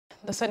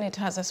The Senate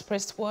has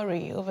expressed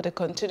worry over the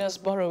continuous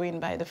borrowing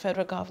by the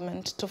federal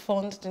government to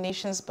fund the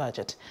nation's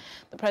budget.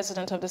 The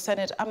President of the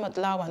Senate, Ahmad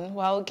Lawan,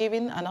 while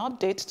giving an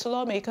update to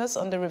lawmakers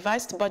on the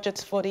revised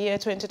budget for the year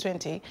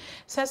 2020,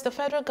 says the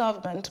federal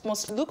government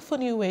must look for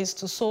new ways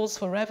to source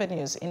for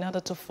revenues in order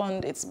to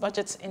fund its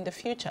budgets in the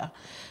future.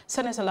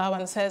 Senator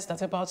Lawan says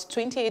that about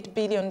 $28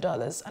 billion,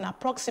 an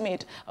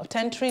approximate of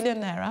 10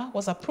 trillion naira,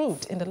 was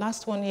approved in the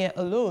last 1 year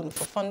alone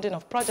for funding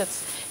of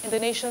projects in the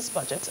nation's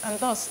budget, and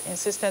thus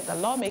insisted that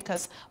lawmakers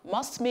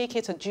must make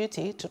it a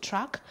duty to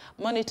track,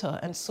 monitor,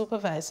 and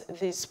supervise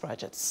these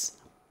projects.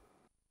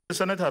 The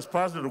Senate has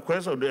passed the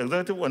request of the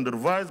Executive on the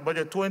revised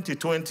budget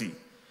 2020.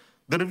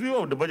 The review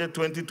of the budget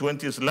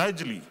 2020 is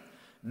largely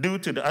due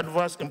to the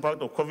adverse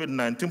impact of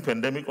COVID-19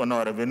 pandemic on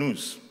our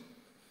revenues.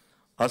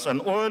 As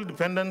an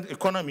oil-dependent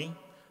economy,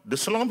 the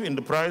slump in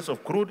the price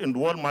of crude in the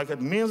world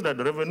market means that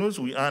the revenues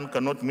we earn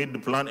cannot meet the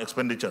planned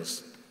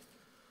expenditures.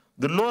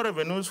 The low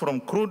revenues from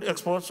crude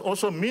exports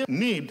also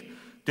need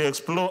to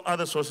explore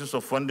other sources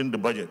of funding the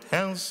budget.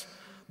 Hence,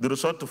 the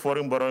resort to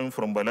foreign borrowing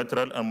from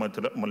bilateral and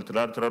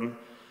multilateral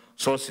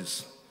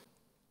sources.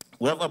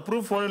 We have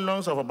approved foreign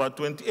loans of about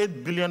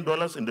 $28 billion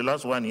in the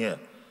last 1 year.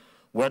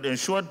 We have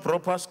ensured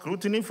proper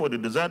scrutiny for the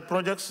desired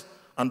projects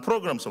and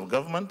programs of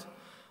government,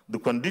 the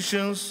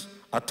conditions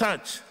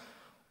attached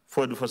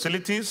for the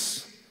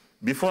facilities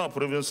before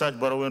approving such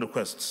borrowing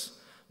requests.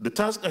 The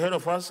task ahead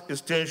of us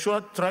is to ensure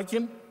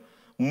tracking,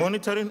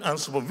 monitoring, and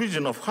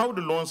supervision of how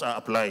the loans are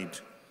applied.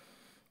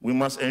 We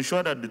must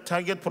ensure that the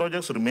target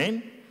projects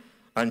remain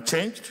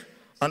unchanged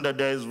and that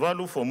there is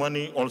value for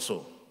money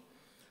also.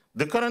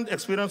 The current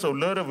experience of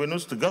low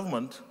revenues to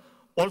government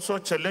also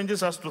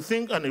challenges us to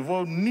think and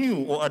evolve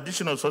new or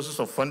additional sources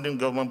of funding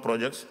government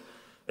projects,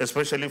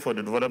 especially for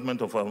the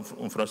development of our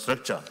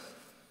infrastructure.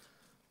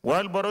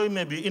 While borrowing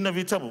may be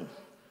inevitable,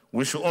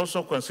 we should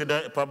also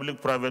consider a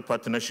public-private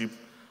partnership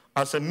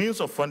as a means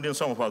of funding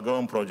some of our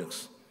government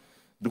projects.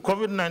 The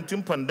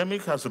COVID-19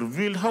 pandemic has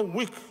revealed how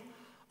weak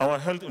our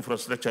health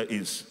infrastructure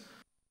is.